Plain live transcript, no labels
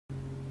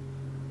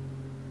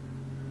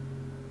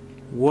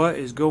What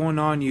is going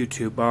on,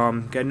 YouTube?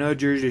 Got another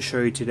jersey to show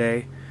you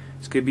today.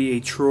 It's gonna be a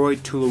Troy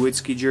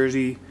Tulowitzki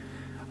jersey.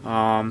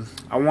 I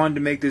wanted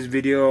to make this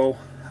video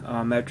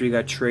after he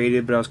got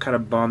traded, but I was kind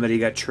of bummed that he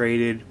got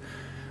traded.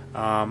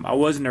 I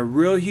wasn't a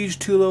real huge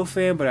Tulo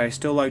fan, but I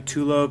still like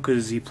Tulo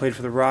because he played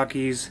for the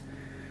Rockies.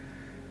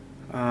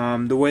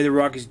 The way the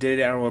Rockies did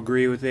it, I don't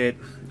agree with it.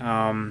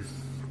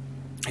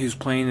 He was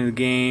playing in the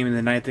game, and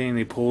the ninth inning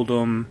they pulled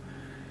him,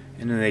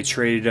 and then they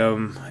traded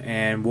him,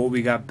 and what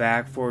we got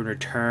back for in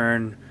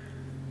return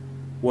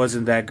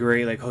wasn't that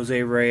great. Like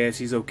Jose Reyes,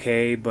 he's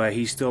okay, but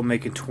he's still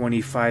making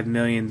 $25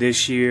 million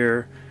this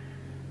year,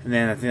 and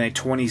then I think like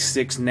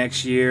 26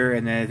 next year,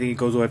 and then I think it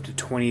goes up to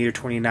 20 or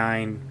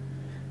 29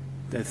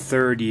 the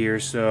third year.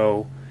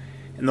 So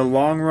in the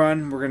long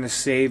run, we're gonna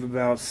save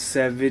about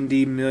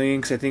 $70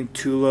 million because I think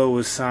Tulo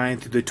was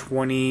signed through the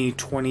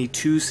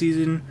 2022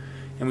 season,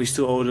 and we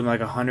still owed him like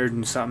 100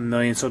 and something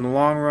million. So in the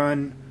long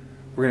run,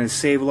 we're going to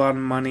save a lot of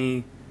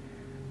money,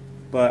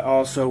 but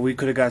also we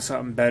could have got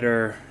something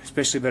better,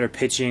 especially better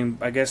pitching.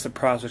 I guess the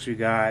prospects we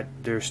got,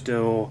 they're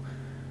still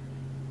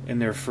in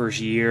their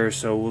first year,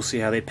 so we'll see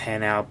how they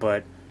pan out,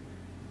 but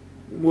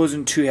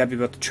wasn't too happy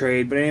about the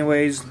trade. But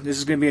anyways, this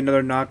is going to be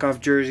another knockoff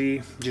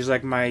jersey, just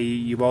like my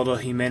Ubaldo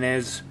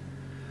Jimenez.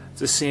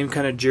 It's the same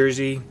kind of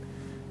jersey.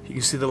 You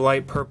can see the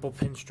light purple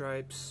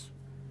pinstripes.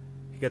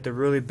 You got the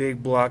really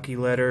big blocky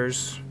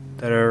letters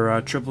that are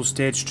triple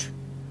stitched.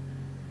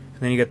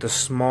 And then you got the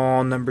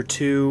small number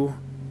 2,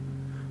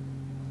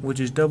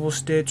 which is double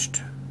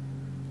stitched.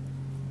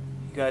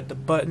 You got the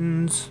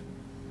buttons.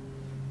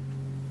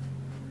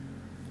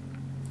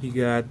 You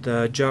got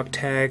the jock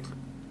tag,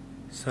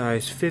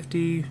 size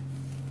 50,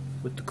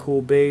 with the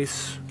cool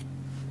base.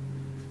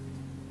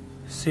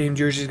 Same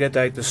jersey's got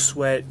like the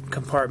sweat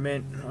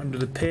compartment under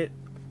the pit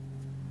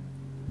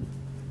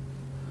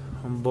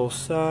on both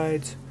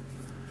sides.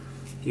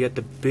 You got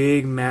the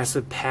big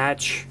massive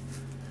patch,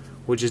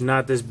 which is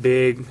not this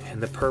big,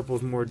 and the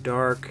purple's more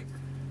dark,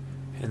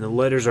 and the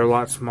letters are a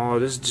lot smaller.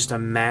 This is just a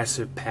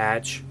massive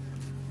patch.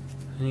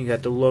 And you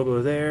got the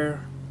logo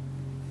there.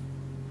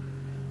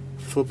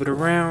 Flip it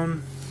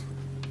around.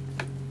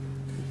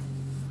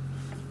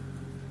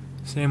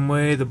 Same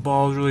way, the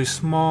ball is really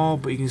small,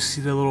 but you can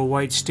see the little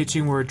white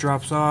stitching where it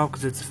drops off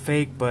because it's a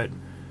fake, but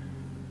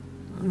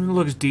it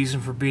looks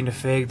decent for being a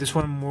fake. This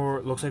one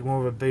looks like more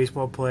of a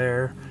baseball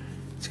player.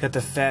 It's got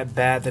the fat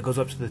bat that goes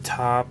up to the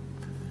top,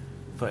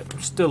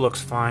 but still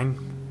looks fine.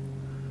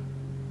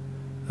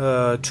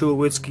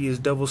 Tulowitzki is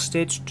double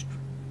stitched,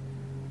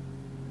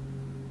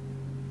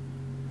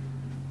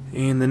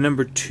 and the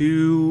number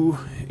 2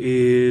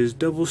 is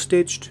double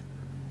stitched.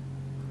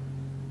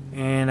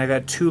 And I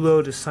got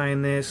Tulo to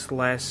sign this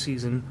last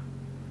season.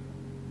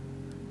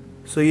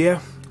 So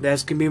yeah,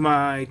 that's gonna be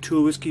my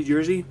Tulowitzki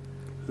jersey.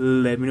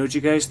 Let me know what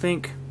you guys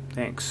think.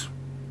 Thanks.